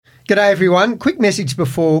G'day everyone. Quick message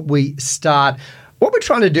before we start. What we're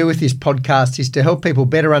trying to do with this podcast is to help people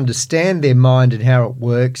better understand their mind and how it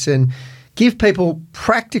works and give people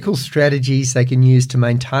practical strategies they can use to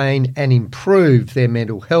maintain and improve their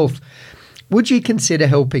mental health. Would you consider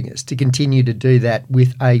helping us to continue to do that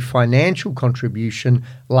with a financial contribution,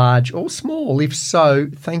 large or small? If so,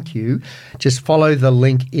 thank you. Just follow the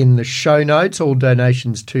link in the show notes. All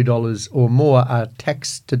donations $2 or more are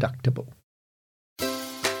tax deductible.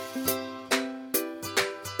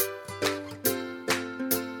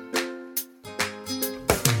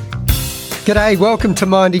 G'day, welcome to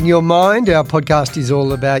Minding Your Mind. Our podcast is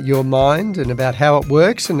all about your mind and about how it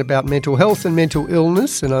works and about mental health and mental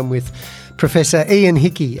illness. And I'm with Professor Ian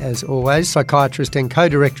Hickey, as always, psychiatrist and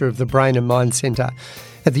co-director of the Brain and Mind Centre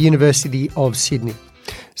at the University of Sydney.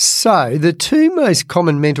 So, the two most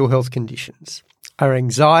common mental health conditions are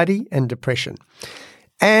anxiety and depression.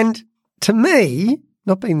 And to me,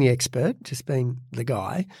 not being the expert, just being the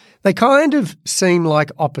guy, they kind of seem like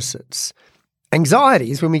opposites.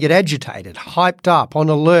 Anxiety is when we get agitated, hyped up, on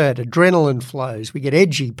alert, adrenaline flows, we get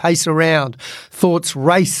edgy, pace around, thoughts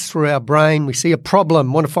race through our brain, we see a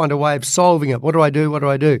problem, want to find a way of solving it. What do I do? What do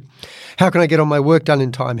I do? How can I get all my work done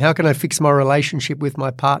in time? How can I fix my relationship with my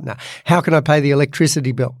partner? How can I pay the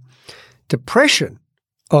electricity bill? Depression,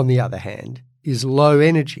 on the other hand, is low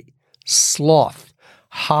energy, sloth,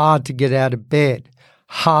 hard to get out of bed,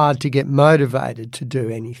 hard to get motivated to do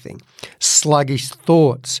anything, sluggish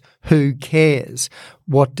thoughts, who cares,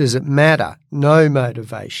 what does it matter, no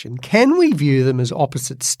motivation. Can we view them as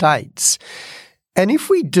opposite states? And if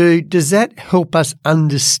we do, does that help us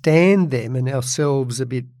understand them and ourselves a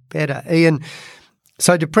bit better? Ian,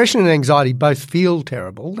 so depression and anxiety both feel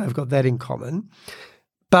terrible, they've got that in common,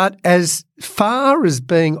 but as far as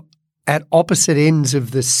being at opposite ends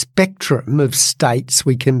of the spectrum of states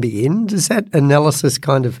we can be in, does that analysis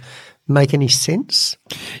kind of make any sense?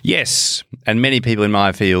 Yes, and many people in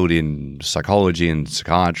my field in psychology and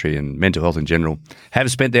psychiatry and mental health in general have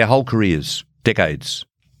spent their whole careers, decades,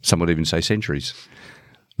 some would even say centuries,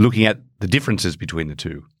 looking at the differences between the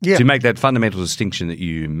two to make that fundamental distinction that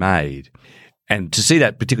you made and to see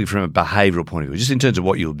that particularly from a behavioural point of view, just in terms of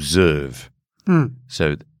what you observe.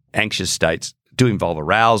 So anxious states do involve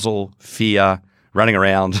arousal, fear, running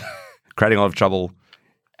around, creating a lot of trouble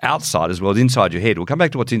outside as well as inside your head. We'll come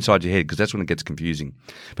back to what's inside your head because that's when it gets confusing.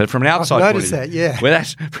 But from an outside I've noticed that, yeah.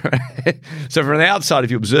 So from the outside, if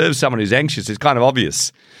you observe someone who's anxious, it's kind of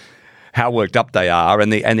obvious how worked up they are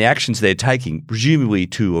and the actions they're taking, presumably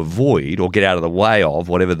to avoid or get out of the way of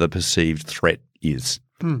whatever the perceived threat is.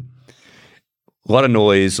 A lot of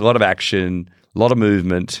noise, a lot of action, a lot of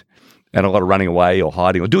movement, and a lot of running away or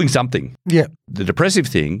hiding or doing something. Yeah. The depressive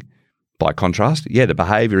thing, by contrast, the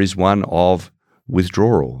behaviour is one of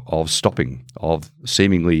withdrawal, of stopping, of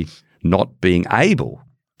seemingly not being able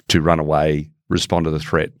to run away, respond to the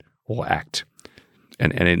threat, or act.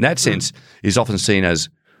 And in that sense is often seen as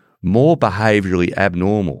more behaviourally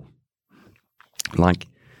abnormal. Like,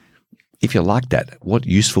 if you're like that, what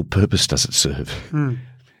useful purpose does it serve?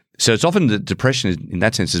 So it's often that depression in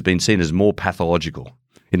that sense has been seen as more pathological.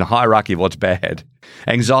 In the hierarchy of what's bad,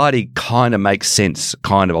 anxiety kind of makes sense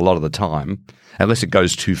a lot of the time, unless it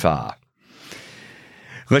goes too far,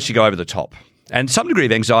 unless you go over the top. And some degree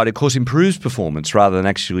of anxiety, of course, improves performance rather than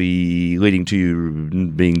actually leading to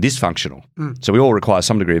you being dysfunctional. So we all require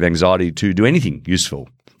some degree of anxiety to do anything useful,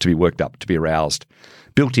 to be worked up, to be aroused.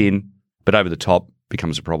 Built in, but over the top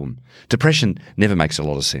becomes a problem. Depression never makes a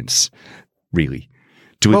lot of sense, really.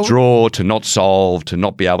 To withdraw, to not solve, to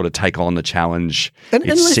not be able to take on the challenge,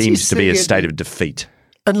 it seems to be a state of defeat.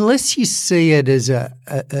 Unless you see it as a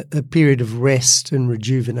period of rest and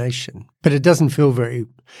rejuvenation, but it doesn't feel very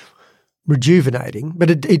rejuvenating.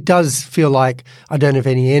 But it does feel like I don't have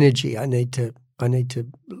any energy. I need to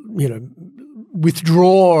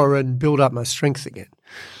withdraw and build up my strength again.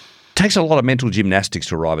 It takes a lot of mental gymnastics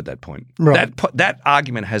to arrive at that point. Right. That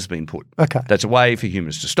argument has been put. Okay. That's a way for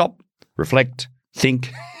humans to stop, reflect,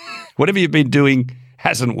 think. Whatever you've been doing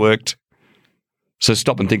hasn't worked, so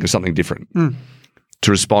stop and think of something different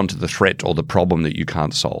to respond to the threat or the problem that you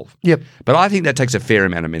can't solve. Yep. But I think that takes a fair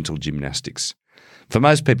amount of mental gymnastics. For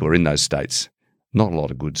most people who are in those states, not a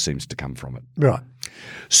lot of good seems to come from it. Right.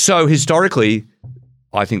 So historically,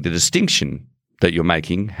 I think the distinction that you're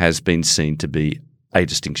making has been seen to be a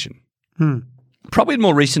distinction. Probably in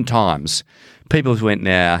more recent times, people who went,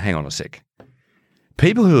 now, hang on a sec.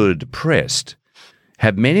 People who are depressed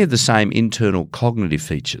have many of the same internal cognitive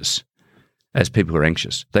features as people who are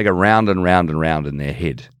anxious. They go round and round and round in their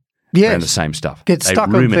head around the same stuff. Get stuck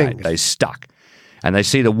on things. They stuck. and they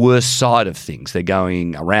see the worst side of things. They're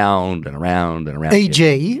going around and around and around.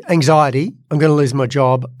 E.g., anxiety. I'm going to lose my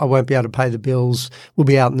job. I won't be able to pay the bills. We'll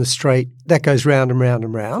be out in the street. That goes round and round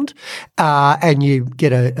and round. And you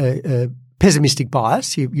get a pessimistic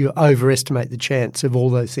bias. You overestimate the chance of all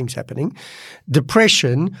those things happening.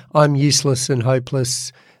 Depression, I'm useless and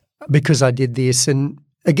hopeless because I did this. And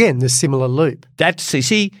again, the similar loop.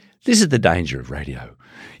 See, this is the danger of radio.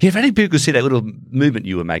 If only people could see that little movement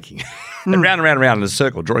you were making, and round and round and round in a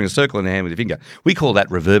circle, drawing a circle in the hand with your finger. We call that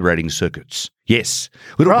reverberating circuits. Yes,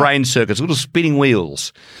 little brain circuits, little spinning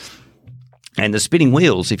wheels. And the spinning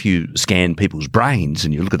wheels, if you scan people's brains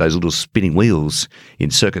and you look at those little spinning wheels in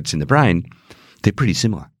circuits in the brain, they're pretty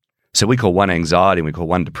similar. So we call one anxiety and we call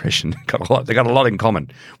one depression. They've got a lot in common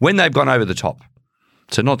when they've gone over the top.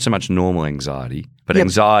 So not so much normal anxiety, but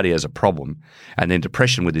anxiety as a problem, and then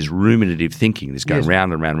depression with this ruminative thinking, this going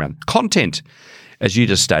round and round and round. Content, as you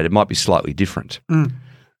just stated, might be slightly different.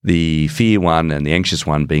 The fear one and the anxious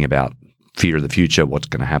one being about fear of the future, what's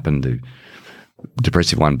going to happen. The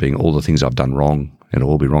depressive one being all the things I've done wrong and it'll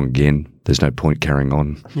all be wrong again. There's no point carrying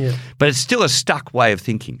on. Yeah. But it's still a stuck way of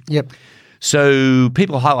thinking. Yep. So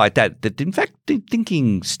people highlight that in fact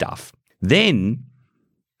thinking stuff. Then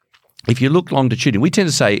if you look longitudinally, we tend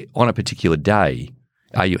to say on a particular day,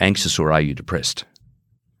 are you anxious or are you depressed?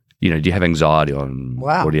 Do you have anxiety or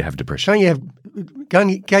do you have depression?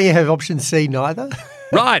 Can't you have option C neither?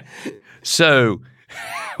 Right. So,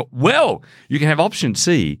 you can have option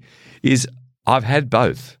C is I've had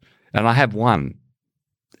both and I have one,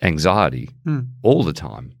 anxiety all the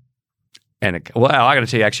time. And I got to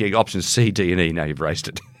tell you actually options C, D and E, now you've raised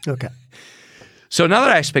it. Okay. So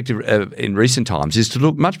another aspect in recent times is to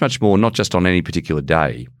look much, much more not just on any particular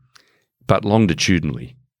day, but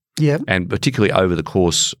longitudinally. Yeah. And particularly over the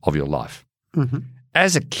course of your life. Mm-hmm.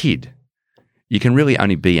 As a kid, you can really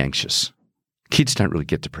only be anxious. Kids don't really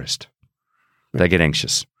get depressed. They get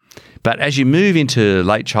anxious. But as you move into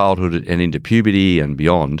late childhood and into puberty and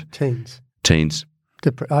beyond. Teens.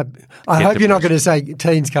 I hope you're not going to say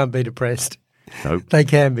teens can't be depressed. Nope. They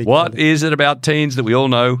can be. What is it about teens that we all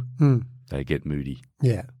know? They get moody.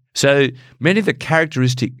 Yeah. So many of the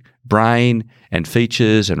characteristic brain and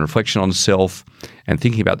features and reflection on self and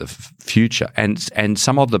thinking about the future and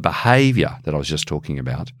some of the behaviour that I was just talking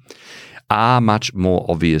about are much more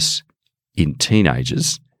obvious in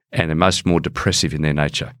teenagers and are much more depressive in their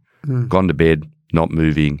nature. Gone to bed, not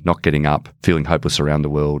moving, not getting up, feeling hopeless around the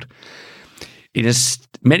world.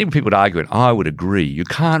 Many people would argue, and I would agree, you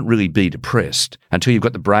can't really be depressed until you've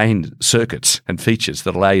got the brain circuits and features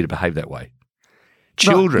that allow you to behave that way.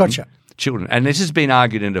 Children, and this has been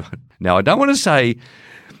argued into. Now, I don't want to say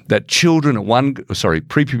that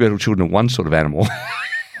prepubertal children are one sort of animal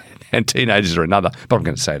and teenagers are another, but I'm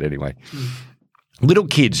going to say it anyway. Little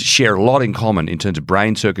kids share a lot in common in terms of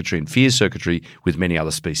brain circuitry and fear circuitry with many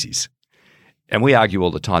other species. And we argue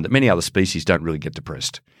all the time that many other species don't really get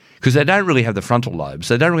depressed because they don't really have the frontal lobes.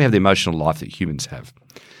 They don't really have the emotional life that humans have.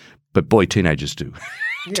 But boy, teenagers do.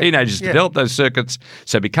 Teenagers develop those circuits.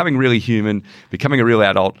 So becoming really human, becoming a real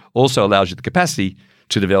adult also allows you the capacity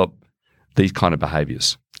to develop these kind of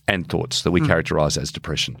behaviours and thoughts that we characterise as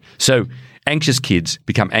depression. So anxious kids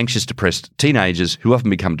become anxious, depressed teenagers who often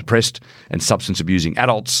become depressed and substance abusing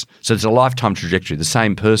adults. So there's a lifetime trajectory. The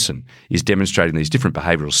same person is demonstrating these different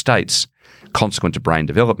behavioural states consequent to brain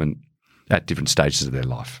development at different stages of their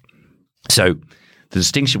life. So the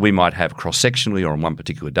distinction we might have cross-sectionally or on one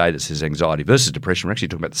particular day that says anxiety versus depression, we're actually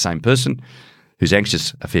talking about the same person who's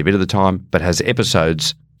anxious a fair bit of the time but has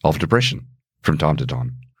episodes of depression from time to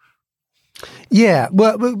time. Yeah,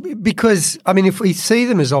 well, because, if we see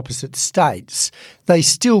them as opposite states, they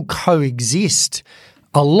still coexist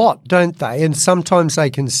a lot, don't they? And sometimes they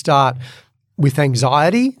can start with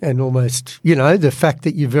anxiety and almost, the fact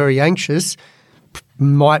that you're very anxious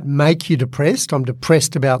might make you depressed. I'm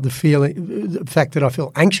depressed about the fact that I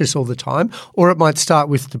feel anxious all the time. Or it might start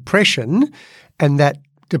with depression, and that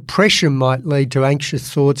depression might lead to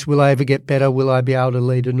anxious thoughts. Will I ever get better? Will I be able to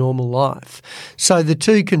lead a normal life? So the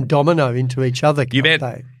two can domino into each other, can't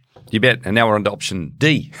they? You bet. And now we're on to option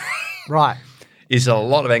D. Right. Is that a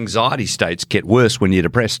lot of anxiety states get worse when you're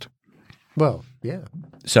depressed. Well, yeah.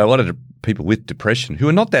 So a lot of people with depression who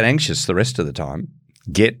are not that anxious the rest of the time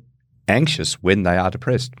get anxious when they are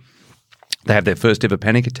depressed. They have their first ever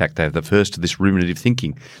panic attack. They have the first of this ruminative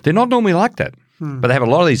thinking. They're not normally like that, but they have a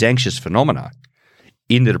lot of these anxious phenomena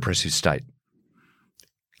in the depressive state.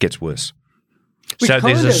 It gets worse. So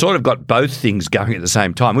there's sort of got both things going at the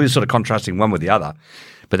same time. We're sort of contrasting one with the other,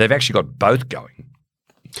 but they've actually got both going.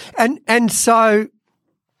 And so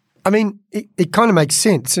I mean, it kind of makes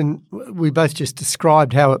sense, and we both just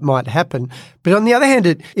described how it might happen. But on the other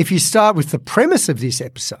hand, if you start with the premise of this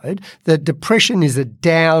episode, that depression is a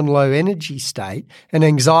down, low energy state and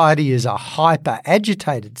anxiety is a hyper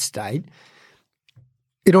agitated state,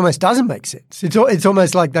 it almost doesn't make sense. It's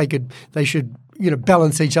almost like they should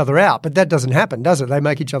balance each other out, but that doesn't happen, does it? They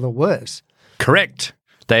make each other worse. Correct.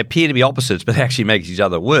 They appear to be opposites, but they actually make each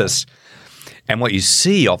other worse. And what you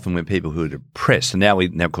see often when people who are depressed, and now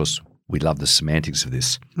of course we love the semantics of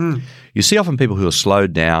this. You see often people who are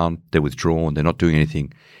slowed down, they're withdrawn, they're not doing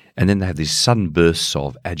anything, and then they have these sudden bursts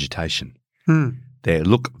of agitation. They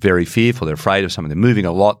look very fearful, they're afraid of something, they're moving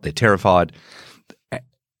a lot, they're terrified.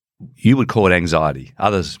 You would call it anxiety.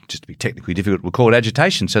 Others, just to be technically difficult, would call it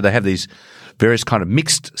agitation. So they have these various kind of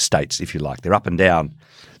mixed states, if you like. They're up and down.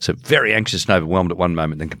 So very anxious and overwhelmed at one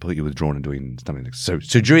moment, then completely withdrawn and doing something else. So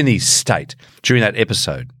during that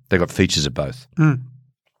episode, they've got features of both. And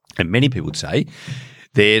many people would say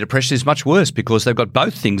their depression is much worse because they've got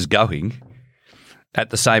both things going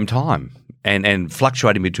at the same time and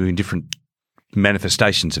fluctuating between different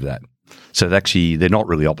manifestations of that. So actually they're not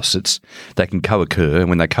really opposites. They can co-occur, and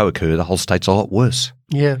when they co-occur, the whole state's a lot worse.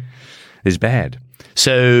 Yeah. It's bad.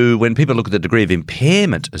 So when people look at the degree of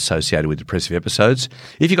impairment associated with depressive episodes,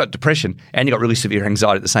 if you've got depression and you've got really severe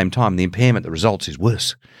anxiety at the same time, the impairment that results is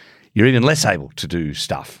worse. You're even less able to do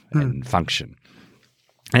stuff and function.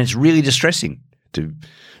 And it's really distressing to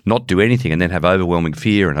not do anything and then have overwhelming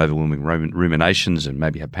fear and overwhelming ruminations and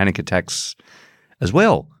maybe have panic attacks as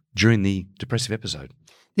well during the depressive episode.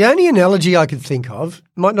 The only analogy I could think of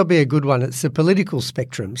might not be a good one. It's the political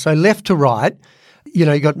spectrum. So left to right,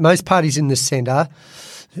 you've got most parties in the centre,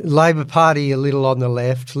 Labor Party a little on the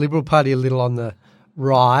left, Liberal Party a little on the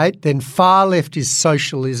right, then far left is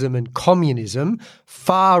socialism and communism,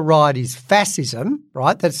 far right is fascism,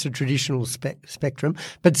 right? That's the traditional spectrum.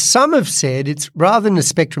 But some have said it's rather than a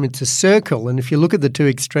spectrum, it's a circle. And if you look at the two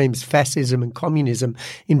extremes, fascism and communism,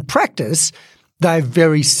 in practice, they have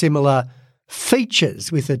very similar features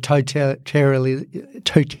with a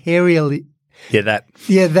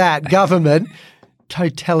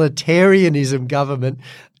totalitarianism government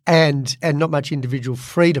and not much individual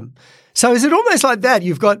freedom. So is it almost like that?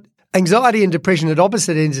 You've got anxiety and depression at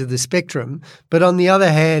opposite ends of the spectrum, but on the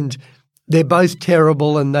other hand, they're both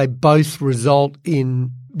terrible and they both result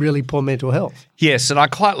in really poor mental health. Yes, and I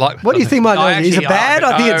quite like... What do you think might be? Is it bad?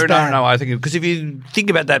 I think it's bad. No, I think... Because if you think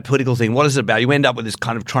about that political thing, what is it about? You end up with this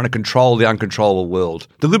kind of trying to control the uncontrollable world.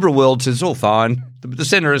 The liberal world says, all fine. The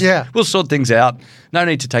centrists, we'll sort things out. No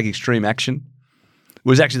need to take extreme action.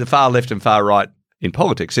 Whereas actually the far left and far right in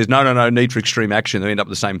politics says, no, need for extreme action. They end up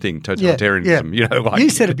with the same thing, totalitarianism. Yeah. You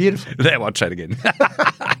said it beautifully. There, I'll say it again.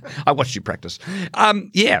 I watched you practice.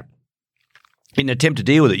 In an attempt to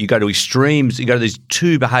deal with it, you go to extremes, you go to these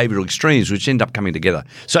two behavioural extremes which end up coming together.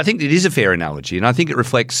 So I think it is a fair analogy, and I think it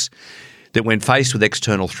reflects that when faced with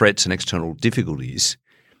external threats and external difficulties,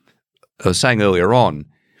 I was saying earlier on,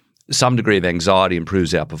 some degree of anxiety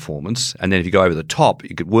improves our performance, and then if you go over the top,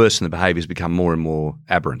 it get worse and the behaviours become more and more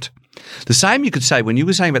aberrant. The same you could say when you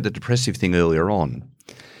were saying about the depressive thing earlier on,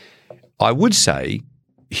 I would say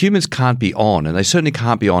humans can't be on, and they certainly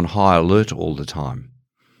can't be on high alert all the time.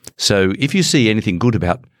 So if you see anything good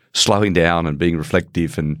about slowing down and being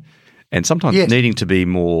reflective and sometimes needing to be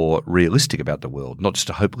more realistic about the world, not just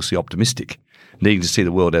hopelessly optimistic, needing to see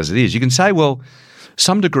the world as it is, you can say, well,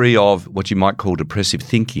 some degree of what you might call depressive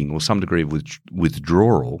thinking or some degree of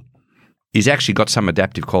withdrawal is actually got some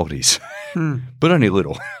adaptive qualities, but only a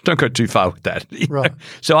little. Don't go too far with that. Right.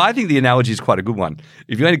 So I think the analogy is quite a good one.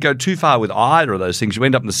 If you go too far with either of those things, you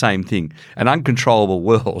end up in the same thing, an uncontrollable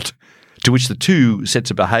world to which the two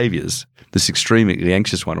sets of behaviours, this extremely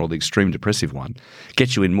anxious one or the extreme depressive one,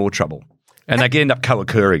 gets you in more trouble. And they can end up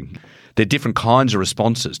co-occurring. They're different kinds of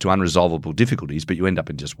responses to unresolvable difficulties, but you end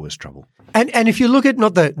up in just worse trouble. And if you look at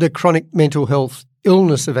not the chronic mental health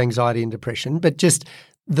illness of anxiety and depression, but just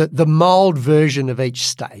the mild version of each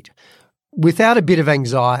state, without a bit of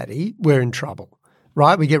anxiety, we're in trouble,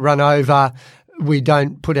 right? We get run over. We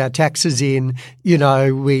don't put our taxes in, we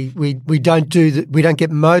don't get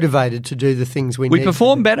motivated to do the things we need. We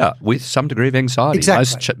perform better with some degree of anxiety.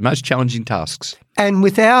 Exactly. Most challenging tasks. And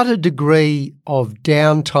without a degree of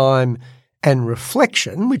downtime and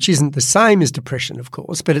reflection, which isn't the same as depression, of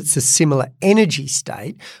course, but it's a similar energy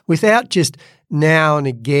state, without just now and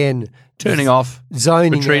again turning off,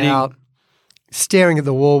 zoning retreating out, staring at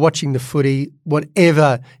the wall, watching the footy,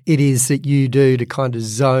 whatever it is that you do to kind of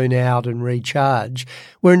zone out and recharge,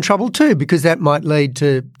 we're in trouble too, because that might lead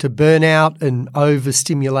to burnout and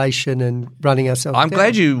overstimulation and running ourselves down. I'm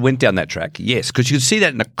glad you went down that track, yes, because you could see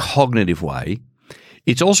that in a cognitive way.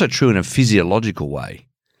 it's also true in a physiological way.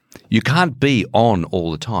 You can't be on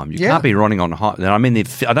all the time. You can't be running on high. I don't mean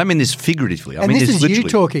this figuratively. I mean this is literally. You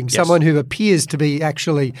talking, yes. Someone who appears to be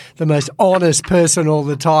actually the most honest person all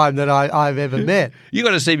the time that I've ever met. You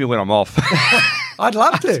got to see me when I'm off. I'd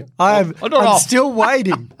love to. I'm still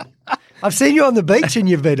waiting. I've seen you on the beach and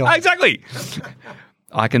you've been off. Exactly.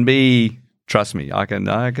 I can be. Trust me. I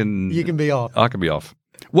can. You can be off. I can be off.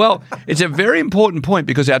 Well, it's a very important point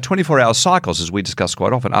because our 24-hour cycles, as we discuss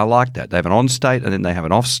quite often, are like that. They have an on state and then they have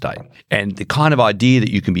an off state. And the kind of idea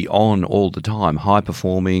that you can be on all the time, high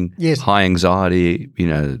performing, high anxiety,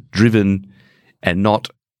 driven, and not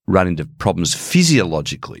run into problems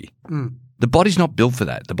physiologically. The body's not built for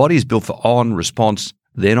that. The body is built for on, response,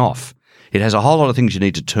 then off. It has a whole lot of things you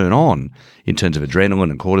need to turn on in terms of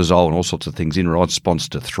adrenaline and cortisol and all sorts of things in response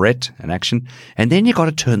to threat and action. And then you've got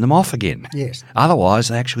to turn them off again. Yes. Otherwise,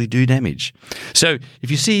 they actually do damage. So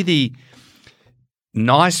if you see the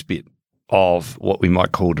nice bit of what we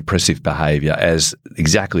might call depressive behaviour as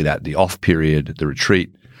exactly that, the off period, the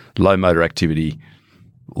retreat, low motor activity,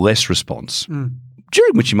 less response,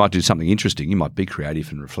 during which you might do something interesting. You might be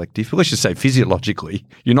creative and reflective. But let's just say physiologically,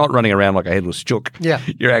 you're not running around like a headless chook. Yeah.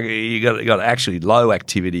 You got actually low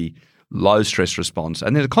activity, low stress response.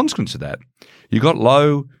 And then a consequence of that, you've got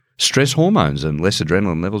low stress hormones and less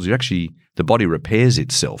adrenaline levels. The body repairs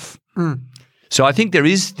itself. So I think there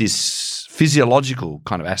is this physiological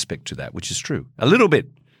kind of aspect to that, which is true. A little bit.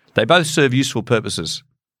 They both serve useful purposes,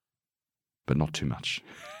 but not too much.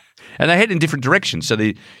 And they head in different directions. So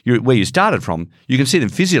where you started from, you can see them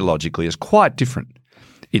physiologically as quite different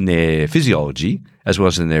in their physiology as well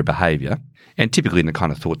as in their behaviour and typically in the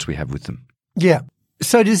kind of thoughts we have with them. Yeah.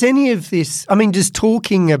 So does any of this, just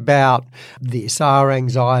talking about this, are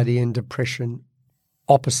anxiety and depression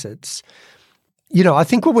opposites? I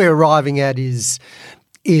think what we're arriving at is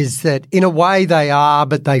that in a way they are,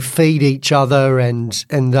 but they feed each other and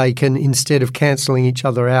they can, instead of cancelling each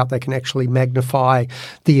other out, they can actually magnify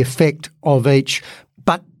the effect of each.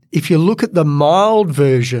 But if you look at the mild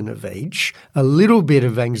version of each, a little bit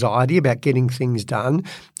of anxiety about getting things done,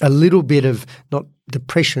 a little bit of not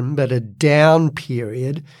depression but a down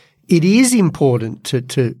period, it is important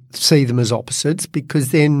to see them as opposites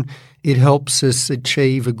because then it helps us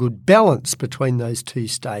achieve a good balance between those two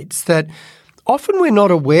states that often we're not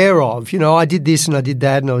aware of. I did this and I did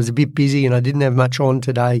that and I was a bit busy and I didn't have much on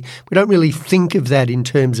today. We don't really think of that in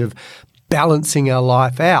terms of balancing our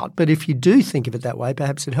life out. But if you do think of it that way,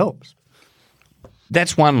 perhaps it helps.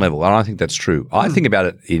 That's one level, and I think that's true. I think about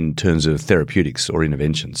it in terms of therapeutics or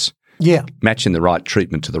interventions. Yeah. Matching the right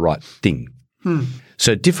treatment to the right thing.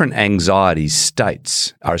 So different anxiety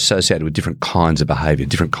states are associated with different kinds of behaviour,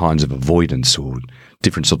 different kinds of avoidance or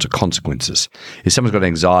different sorts of consequences. If someone's got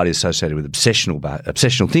anxiety associated with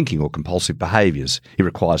obsessional thinking or compulsive behaviours, it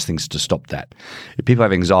requires things to stop that. If people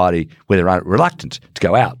have anxiety where they're reluctant to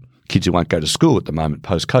go out, kids who won't go to school at the moment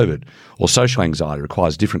post-COVID, or social anxiety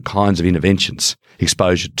requires different kinds of interventions,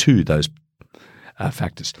 exposure to those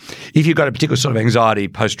factors. If you've got a particular sort of anxiety,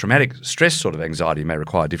 post-traumatic stress sort of anxiety may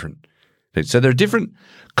require different things. So there are different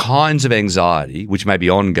kinds of anxiety which may be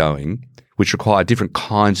ongoing, which require different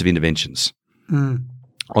kinds of interventions.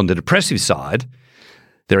 On the depressive side,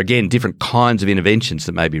 there are again different kinds of interventions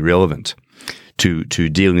that may be relevant to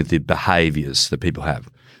dealing with the behaviours that people have.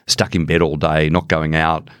 Stuck in bed all day, not going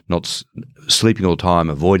out, not sleeping all the time,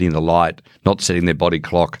 avoiding the light, not setting their body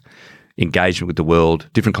clock, engagement with the world,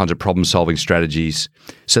 different kinds of problem-solving strategies,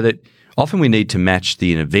 so that often we need to match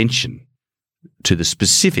the intervention to the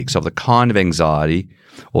specifics of the kind of anxiety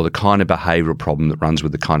or the kind of behavioural problem that runs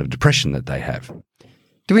with the kind of depression that they have.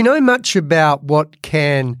 Do we know much about what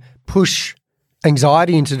can push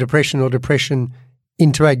anxiety into depression or depression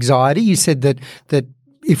into anxiety? You said that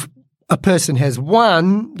if a person has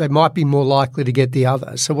one, they might be more likely to get the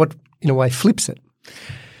other. So what, in a way, flips it?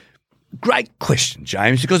 Great question,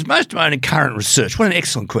 James, because most of my own current research, what an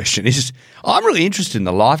excellent question, is I'm really interested in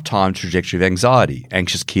the lifetime trajectory of anxiety.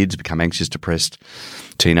 Anxious kids become anxious, depressed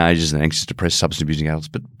teenagers and anxious, depressed, substance abusing adults.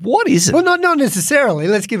 But what is it? Well, not necessarily.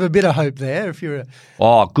 Let's give a bit of hope there if you're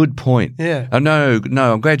good point. Yeah. No,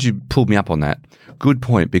 I'm glad you pulled me up on that. Good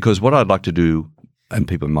point, because what I'd like to do, and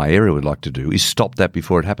people in my area would like to do, is stop that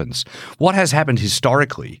before it happens. What has happened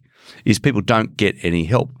historically is people don't get any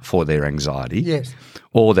help for their anxiety. Yes.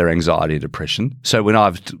 Or their anxiety and depression. So when I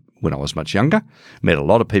was much younger, met a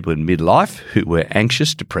lot of people in midlife who were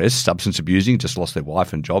anxious, depressed, substance abusing, just lost their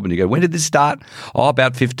wife and job. And you go, when did this start? Oh,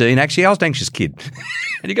 about 15. Actually, I was an anxious kid.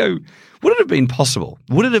 And you go, would it have been possible?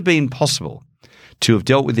 Would it have been possible to have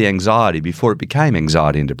dealt with the anxiety before it became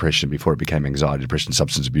anxiety and depression, before it became anxiety, depression,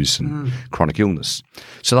 substance abuse and chronic illness.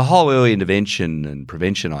 So the whole early intervention and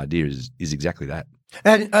prevention idea is exactly that.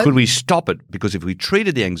 And Could we stop it? Because if we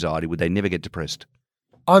treated the anxiety, would they never get depressed?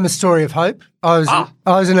 I'm a story of hope. I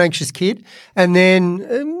was an anxious kid, and then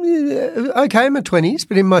in my 20s,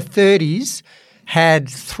 but in my 30s, had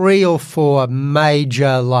 3 or 4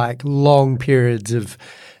 major, long periods of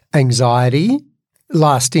anxiety,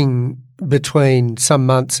 lasting between some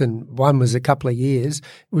months and one was a couple of years.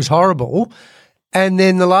 It was horrible. And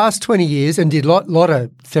then the last 20 years, and did a lot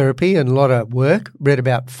of therapy and a lot of work, read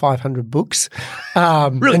about 500 books.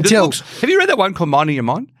 Really good books. Have you read that one called Minding Your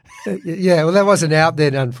Mind? Yeah, well, that wasn't out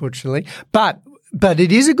then, unfortunately. But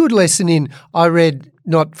it is a good lesson in, I read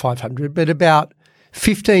not 500, but about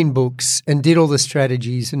 15 books and did all the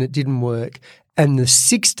strategies and it didn't work. And the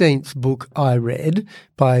 16th book I read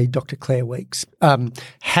by Dr. Claire Weeks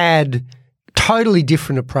had totally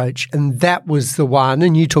different approach, and that was the one,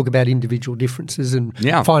 and you talk about individual differences and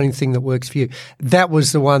finding the thing that works for you. That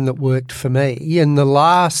was the one that worked for me. And the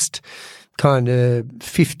last kind of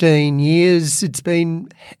 15 years, it's been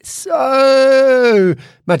so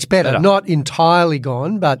much better. Not entirely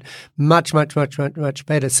gone, but much, much, much, much, much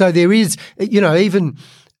better. So there is, even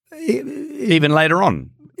later on.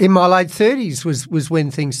 In my late 30s was when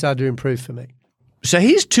things started to improve for me. So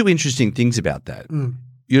here's 2 interesting things about that.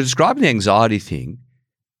 You're describing the anxiety thing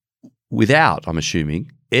without, I'm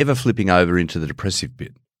assuming, ever flipping over into the depressive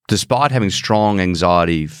bit, despite having strong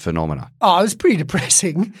anxiety phenomena. Oh, it was pretty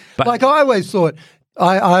depressing. But I always thought,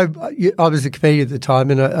 I was a comedian at the time,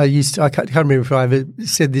 and I can't remember if I ever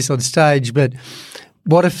said this on stage, but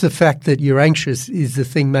what if the fact that you're anxious is the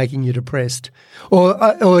thing making you depressed?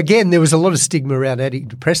 Or again, there was a lot of stigma around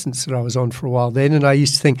antidepressants that I was on for a while then, and I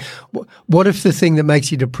used to think, what if the thing that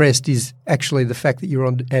makes you depressed is actually the fact that you're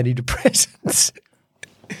on antidepressants?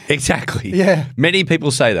 Exactly. Yeah. Many people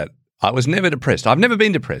say that. I was never depressed. I've never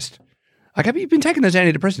been depressed. Okay, but you've been taking those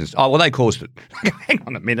antidepressants. Oh, well, they caused it. Hang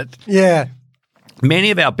on a minute. Yeah. Many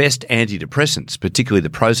of our best antidepressants, particularly the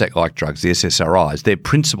Prozac-like drugs, the SSRIs, their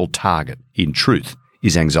principal target, in truth,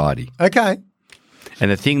 is anxiety. Okay. And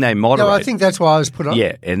the thing they moderate... No, I think that's why I was put on.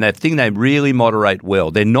 Yeah, and the thing they really moderate well,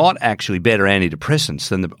 they're not actually better antidepressants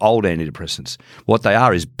than the old antidepressants. What they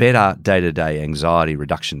are is better day-to-day anxiety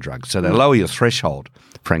reduction drugs. So they lower your threshold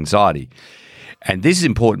for anxiety. And this is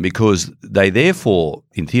important because they therefore,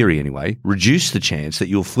 in theory anyway, reduce the chance that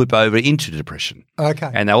you'll flip over into depression. Okay.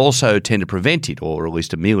 And they also tend to prevent it or at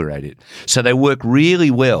least ameliorate it. So they work really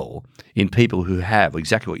well in people who have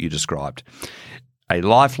exactly what you described, a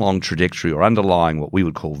lifelong trajectory or underlying what we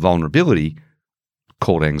would call vulnerability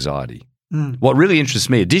called anxiety. What really interests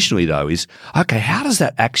me additionally though is, okay, how does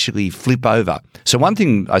that actually flip over? So one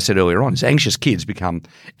thing I said earlier on is anxious kids become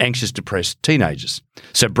anxious, depressed teenagers.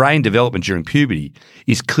 So brain development during puberty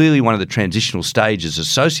is clearly one of the transitional stages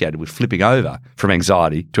associated with flipping over from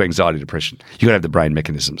anxiety to anxiety depression. You've got to have the brain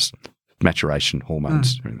mechanisms, maturation,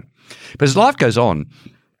 hormones. But as life goes on,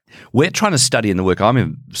 we're trying to study in the work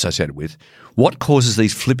I'm associated with what causes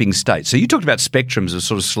these flipping states. So you talked about spectrums of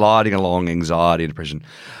sort of sliding along anxiety and depression.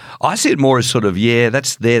 I see it more as sort of,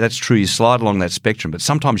 that's true. You slide along that spectrum, but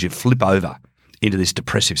sometimes you flip over into this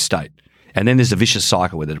depressive state. And then there's a vicious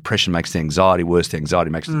cycle where the depression makes the anxiety worse, the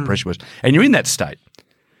anxiety makes the depression worse, and you're in that state.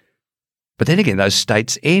 But then again, those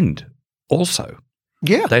states end also.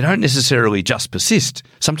 Yeah. They don't necessarily just persist.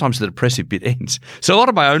 Sometimes the depressive bit ends. So a lot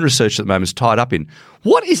of my own research at the moment is tied up in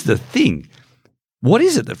what is the thing? What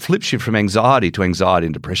is it that flips you from anxiety to anxiety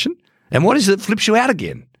and depression? And what is it that flips you out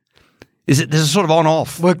again? There's a sort of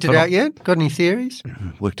on-off. Worked it out yet? Got any theories?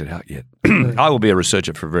 Worked it out yet. I will be a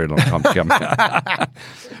researcher for a very long time to come.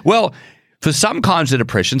 Well, for some kinds of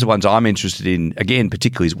depressions, the ones I'm interested in, again,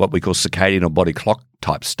 particularly is what we call circadian or body clock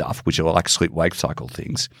type stuff, which are like sleep-wake cycle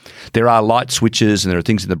things. There are light switches and there are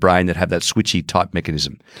things in the brain that have that switchy type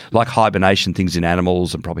mechanism, like hibernation things in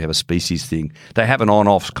animals and probably have a species thing. They have an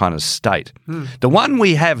on-off kind of state. The one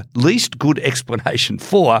we have least good explanation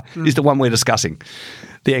for is the one we're discussing,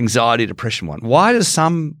 the anxiety depression one. Why does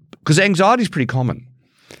because anxiety is pretty common.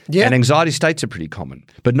 Yeah. And anxiety states are pretty common.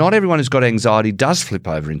 But not everyone who's got anxiety does flip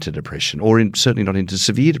over into depression or certainly not into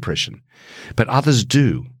severe depression. But others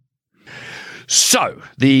do. So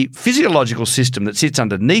the physiological system that sits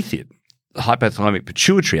underneath it, the hypothalamic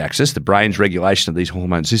pituitary axis, the brain's regulation of these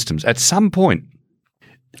hormone systems, at some point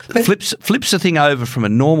flips the thing over from a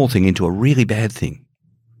normal thing into a really bad thing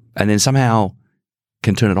and then somehow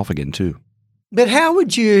can turn it off again too. But how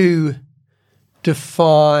would you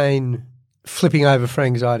define flipping over for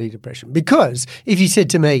anxiety, depression? Because if you said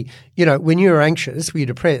to me, when you were anxious, were you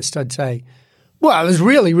depressed? I'd say, Well, it was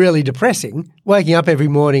really, really depressing, waking up every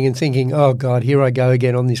morning and thinking, oh, God, here I go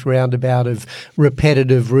again on this roundabout of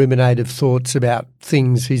repetitive, ruminative thoughts about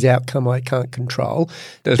things whose outcome I can't control.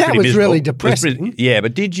 That was really depressing.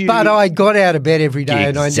 But did you – But I got out of bed every day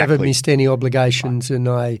and I Exactly. never missed any obligations and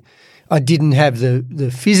I didn't have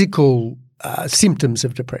the physical symptoms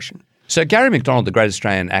of depression. So Gary McDonald, the great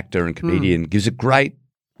Australian actor and comedian, gives a great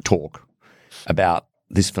talk about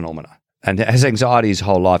this phenomena. And has anxiety his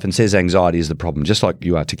whole life and says anxiety is the problem, just like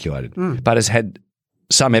you articulated, but has had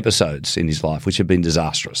some episodes in his life which have been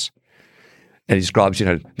disastrous. And he describes,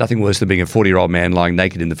 nothing worse than being a 40-year-old man lying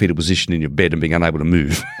naked in the fetal position in your bed and being unable to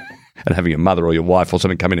move and having your mother or your wife or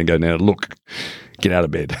something come in and go, now look, get out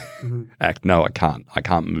of bed. Act, no, I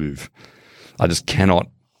can't move. I just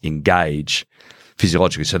cannot engage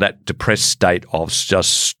physiologically. So that depressed state of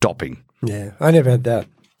just stopping. Yeah, I never had that.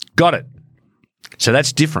 Got it. So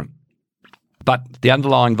that's different. But the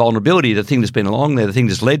underlying vulnerability, the thing that's been along there, the thing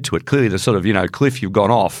that's led to it, clearly the sort of, cliff you've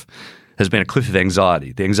gone off has been a cliff of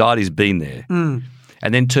anxiety. The anxiety's been there. And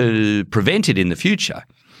then to prevent it in the future,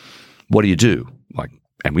 what do you do?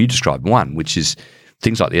 And we described one, which is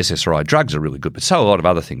things like the SSRI drugs are really good, but so a lot of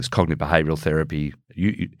other things, cognitive behavioural therapy.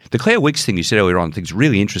 The Claire Weeks thing you said earlier on, I think is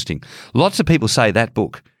really interesting. Lots of people say that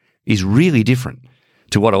book is really different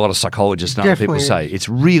to what a lot of psychologists and other people say. It's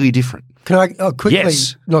really different. Can I quickly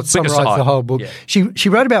not summarise the whole book? Yeah. She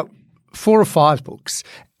wrote about 4 or 5 books,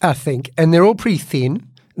 I think, and they're all pretty thin.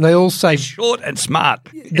 And they all say short and smart.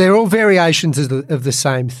 They're all variations of the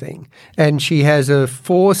same thing. And she has a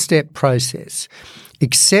 4-step process.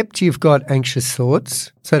 Accept you've got anxious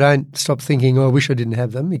thoughts, so don't stop thinking, oh, I wish I didn't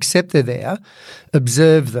have them. Accept they're there.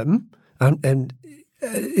 Observe them. And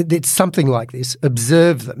it's something like this.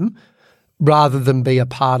 Observe them rather than be a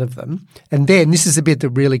part of them. And then, this is a bit that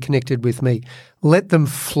really connected with me, let them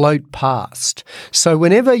float past. So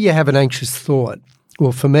whenever you have an anxious thought,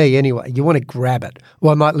 well, for me anyway, you want to grab it.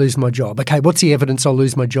 Well, I might lose my job. Okay, what's the evidence I'll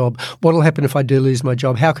lose my job? What will happen if I do lose my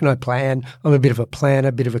job? How can I plan? I'm a bit of a planner,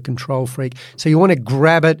 a bit of a control freak. So you want to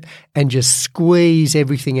grab it and just squeeze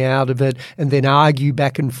everything out of it and then argue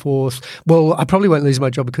back and forth. Well, I probably won't lose my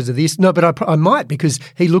job because of this. No, but I might because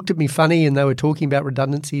he looked at me funny and they were talking about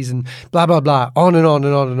redundancies and blah, blah, blah. On and on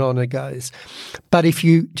and on and on it goes. But if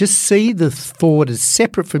you just see the thought as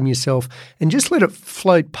separate from yourself and just let it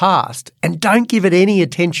float past and don't give it any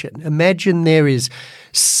attention. Imagine there is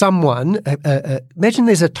someone, imagine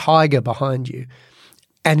there's a tiger behind you,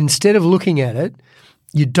 and instead of looking at it,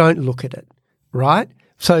 you don't look at it, right?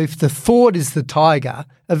 So if the thought is the tiger,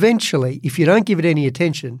 eventually, if you don't give it any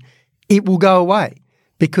attention, it will go away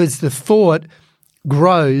because the thought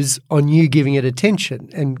grows on you giving it attention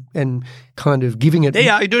and kind of giving it. There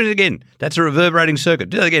you are, you're doing it again. That's a reverberating circuit.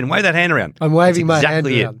 Do it again. Wave that hand around. I'm waving my hand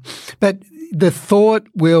around. But the thought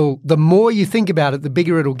will, the more you think about it, the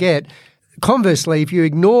bigger it'll get. Conversely, if you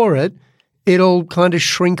ignore it, it'll kind of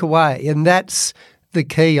shrink away. And that's the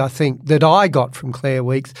key, I think, that I got from Claire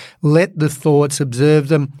Weeks. Let the thoughts, observe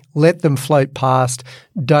them, let them float past,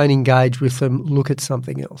 don't engage with them, look at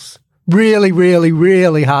something else. Really, really,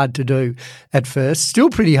 really hard to do at first. Still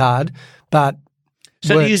pretty hard, but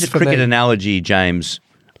so to use a cricket analogy, James,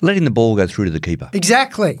 letting the ball go through to the keeper.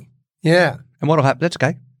 Exactly, yeah. And what will happen? That's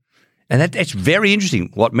okay. And that's very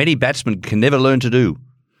interesting. What many batsmen can never learn to do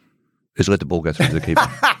is let the ball go through to the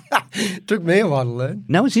keeper. Took me a while to learn.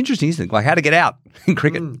 No, it's interesting, isn't it? Like how to get out in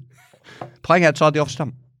cricket. Playing outside the off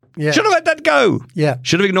stump. Yeah. Should have let that go. Yeah.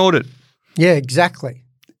 Should have ignored it. Yeah, exactly.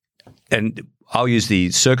 And I'll use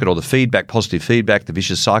the circuit or the feedback, positive feedback, the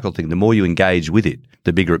vicious cycle thing. The more you engage with it,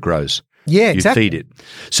 the bigger it grows. Yeah, exactly. You feed it.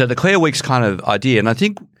 So the Claire Weeks kind of idea, and I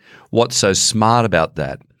think what's so smart about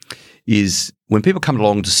that is when people come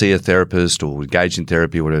along to see a therapist or engage in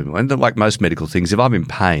therapy or whatever, and like most medical things, if I'm in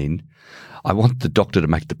pain, I want the doctor to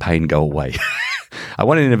make the pain go away. I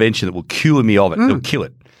want an intervention that will cure me of it. That'll kill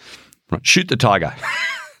it. Right. Shoot the tiger.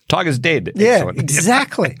 Tiger's dead. Yeah, Excellent.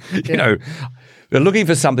 exactly. We're looking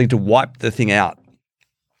for something to wipe the thing out.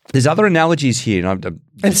 There's other analogies here.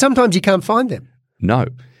 And sometimes you can't find them. No.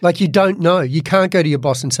 Like you don't know. You can't go to your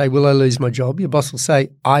boss and say, will I lose my job? Your boss will say,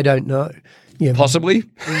 I don't know. Yeah. Possibly.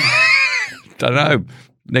 Don't know.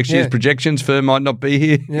 Next year's projections firm might not be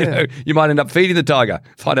here. Yeah. You might end up feeding the tiger,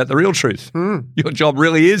 find out the real truth. Your job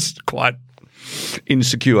really is quite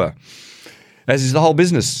insecure, as is the whole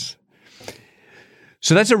business.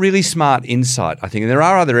 So that's a really smart insight, I think. And there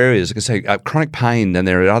are other areas, like I say, chronic pain, and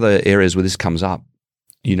there are other areas where this comes up,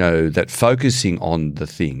 that focusing on the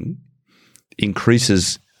thing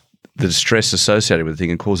increases the stress associated with the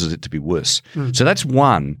thing and causes it to be worse. So that's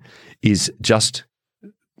one, is just,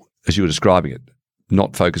 as you were describing it,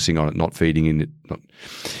 not focusing on it, not feeding in it.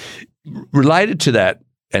 related to that,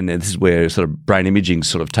 and this is where sort of brain imaging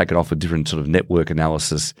sort of taken off with different sort of network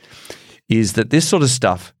analysis, is that this sort of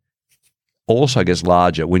stuff also gets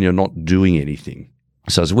larger when you're not doing anything.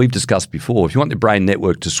 So as we've discussed before, if you want the brain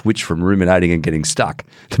network to switch from ruminating and getting stuck,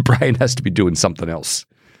 the brain has to be doing something else.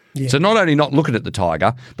 Yeah. So not only not looking at the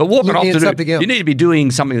tiger, but walking off to do, you need to be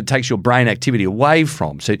doing something that takes your brain activity away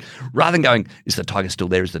from. So rather than going, is the tiger still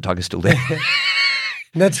there? Is the tiger still there?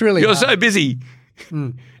 That's really You're so busy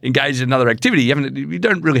engaged in another activity, you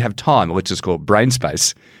don't really have time, or let's just call it brain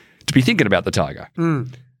space, to be thinking about the tiger.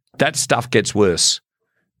 That stuff gets worse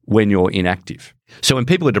when you're inactive. So when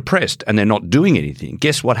people are depressed and they're not doing anything,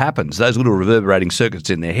 guess what happens? Those little reverberating circuits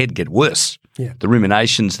in their head get worse. Yeah. The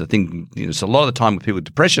ruminations, the thing, so a lot of the time with people with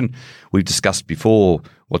depression, we've discussed before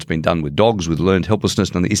what's been done with dogs with learned helplessness,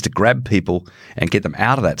 and is to grab people and get them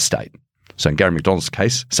out of that state. So in Gary McDonald's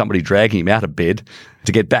case, somebody dragging him out of bed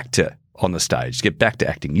to get back to on the stage, to get back to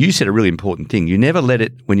acting. You said a really important thing. You never let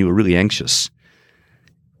it when you were really anxious.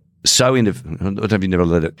 I don't know if you never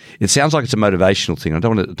let it. It sounds like it's a motivational thing. I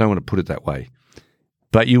don't want to put it that way.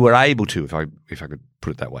 But you were able to, if I could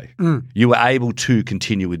put it that way, you were able to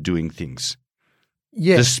continue with doing things.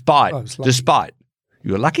 Yeah. Despite,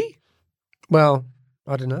 you were lucky? Well,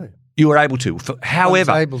 I don't know. You were able to.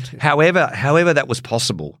 However, however that was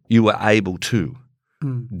possible, you were able to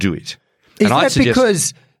do it.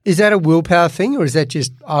 Is that a willpower thing, or is that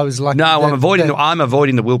just I was lucky? No, I'm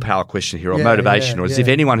avoiding the willpower question here, or motivation, or as if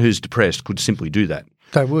anyone who's depressed could simply do that.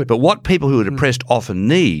 They would. But what people who are depressed often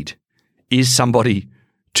need is somebody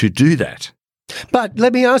to do that. But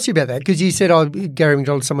let me ask you about that, because you said, Gary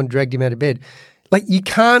McDonald, someone dragged him out of bed. Like, you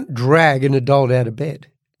can't drag an adult out of bed.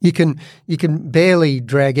 You can barely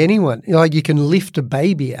drag anyone. Like, you can lift a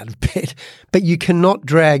baby out of bed, but you cannot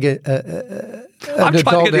drag an I'm adult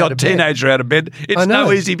trying to get the out odd of teenager out of bed. It's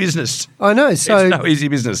no easy business. I know. So it's no easy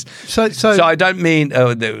business. So I don't mean.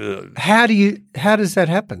 How does that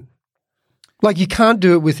happen? Like, you can't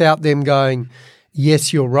do it without them going,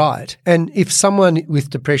 yes, you're right. And if someone with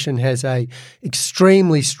depression has a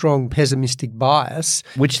extremely strong pessimistic bias,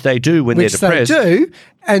 which they do when they're depressed,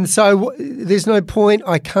 and so there's no point.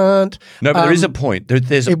 I can't. No, but there is a point.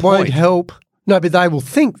 There's a point. It won't help. No, but they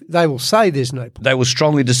will say there's no point. They will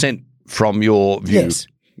strongly dissent from your view,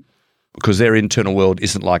 because their internal world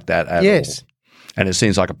isn't like that at all. And it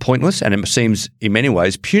seems like a pointless, and it seems in many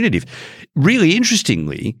ways punitive. Really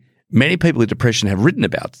interestingly, many people with depression have written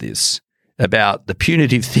about this, about the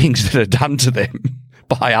punitive things that are done to them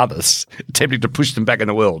by others, attempting to push them back in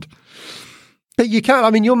the world. But you can't. I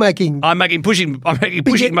mean, I'm making pushing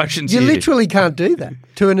motions. You literally can't do that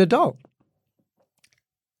to an adult.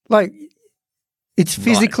 Like, it's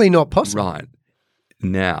physically not possible. Right.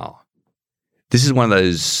 Now, this is one of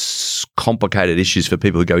those complicated issues for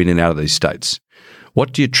people who go in and out of these states.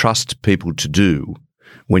 What do you trust people to do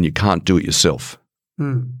when you can't do it yourself?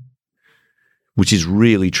 Which is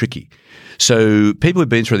really tricky. So people who've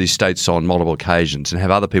been through these states on multiple occasions and have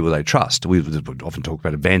other people they trust, we often talk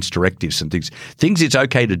about advanced directives and things it's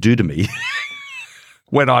okay to do to me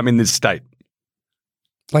when I'm in this state.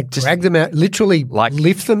 Like, drag them out, literally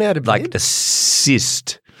lift them out of bed? Like,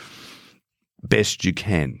 assist best you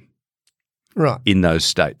can in those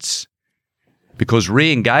states. Because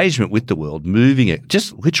re-engagement with the world,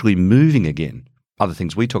 just literally moving again, other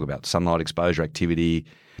things we talk about, sunlight exposure, activity,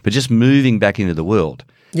 but just moving back into the world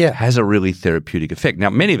has a really therapeutic effect. Now,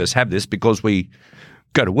 many of us have this because we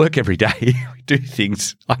go to work every day, we do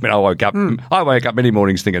things. I mean, I wake up many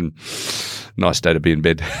mornings thinking, nice day to be in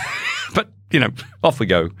bed. But, off we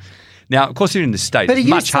go. Now, of course, you're in this state. It's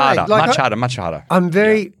much harder. I'm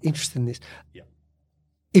very interested in this. Yep.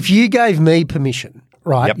 If you gave me permission,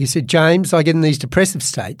 right, you said, James, I get in these depressive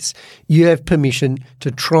states, you have permission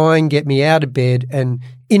to try and get me out of bed and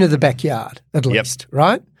into the backyard at least,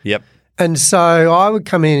 right? Yep. And so I would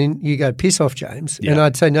come in and you go, piss off, James. Yep. And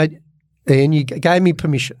I'd say, no, Ian, you gave me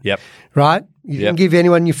permission. Yep. Right? You didn't give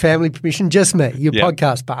anyone in your family permission, just me, your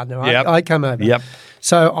podcast partner. I come over. Yep.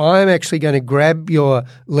 So I'm actually going to grab your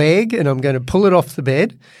leg and I'm going to pull it off the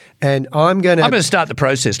bed and I'm going to start the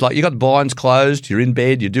process. Like, you got the blinds closed, you're in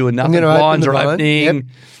bed, you're doing nothing, blinds are opening. Yep.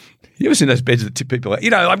 You ever seen those beds that tip people out?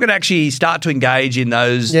 I'm going to actually start to engage in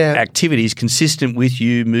those activities consistent with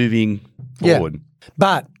you moving forward. Yeah.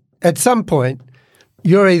 But at some point,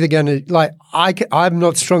 you're either going to, I'm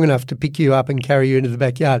not strong enough to pick you up and carry you into the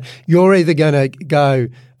backyard. You're either going to go,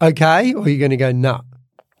 okay, or you're going to go, no.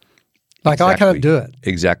 Exactly. I can't do it.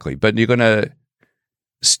 Exactly. But you're going to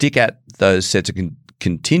stick at those sets of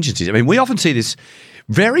contingencies. I mean, we often see this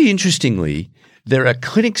very interestingly. there are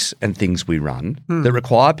clinics and things we run that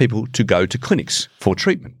require people to go to clinics for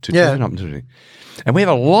treatment. And we have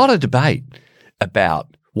a lot of debate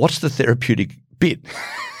about what's the therapeutic bit.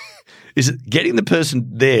 Is it getting the person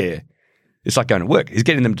there? It's like going to work. Is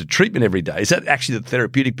getting them to treatment every day. Is that actually the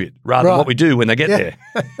therapeutic bit rather than what we do when they get there?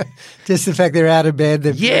 Just the fact they're out of bed.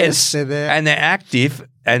 They're there. And they're active,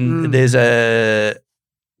 and there's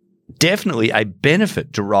definitely a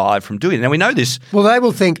benefit derived from doing it. Now, we know this. Well, they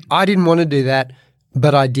will think, I didn't want to do that,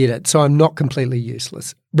 but I did it, so I'm not completely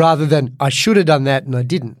useless, rather than I should have done that and I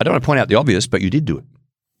didn't. I don't want to point out the obvious, but you did do it.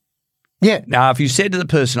 Yeah. Now, if you said to the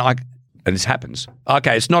person, and this happens,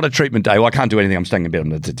 okay, it's not a treatment day. Well, I can't do anything. I'm staying in bed.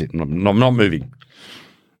 I'm not moving.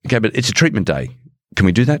 Okay, but it's a treatment day. Can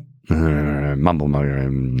we do that? Mumble.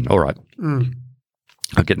 All right.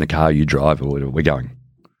 I'll get in the car, you drive, or we're going.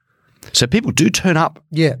 So people do turn up.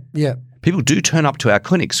 Yeah. People do turn up to our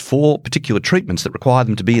clinics for particular treatments that require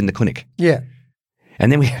them to be in the clinic. Yeah.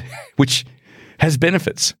 And then which has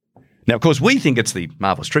benefits. Now, of course, we think it's the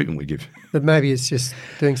marvellous treatment we give. But maybe it's just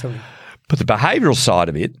doing something. But the behavioural side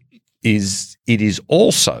of it is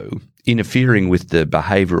also interfering with the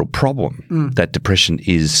behavioural problem that depression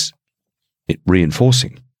is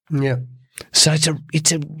reinforcing. Yeah. So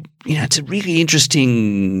it's a really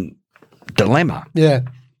interesting dilemma. Yeah.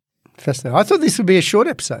 Fascinating. I thought this would be a short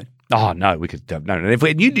episode. Oh, no, we could no.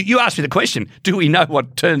 If you asked me the question, do we know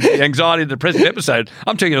what turns the anxiety into the present episode?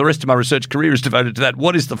 I'm telling you the rest of my research career is devoted to that.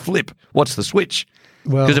 What is the flip? What's the switch?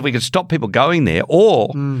 Because if we could stop people going there,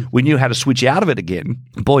 or we knew how to switch out of it again,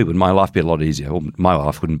 boy, would my life be a lot easier. Or my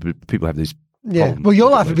life wouldn't. People have these. Yeah. problems. Well, your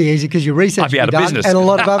life would be easy because your research I'd be would out of done, business. and a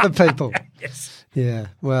lot of other people. Yes. Yeah.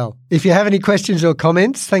 Well, if you have any questions or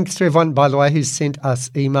comments, thanks to everyone, by the way, who's sent us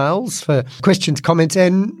emails for questions, comments,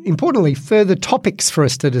 and importantly, further topics for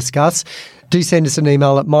us to discuss. Do send us an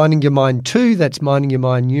email at mindingyourmind2, that's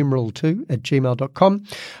mindingyourmind numeral 2 @gmail.com.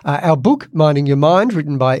 Our book, Minding Your Mind,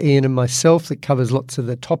 written by Ian and myself, that covers lots of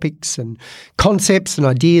the topics and concepts and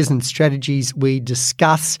ideas and strategies we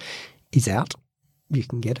discuss, is out. You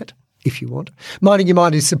can get it if you want. Minding Your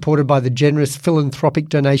Mind is supported by the generous philanthropic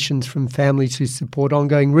donations from families who support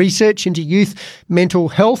ongoing research into youth mental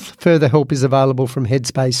health. Further help is available from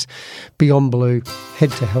Headspace, Beyond Blue, Head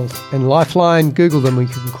to Health and Lifeline. Google them. You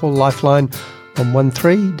can call Lifeline on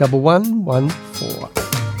 131114.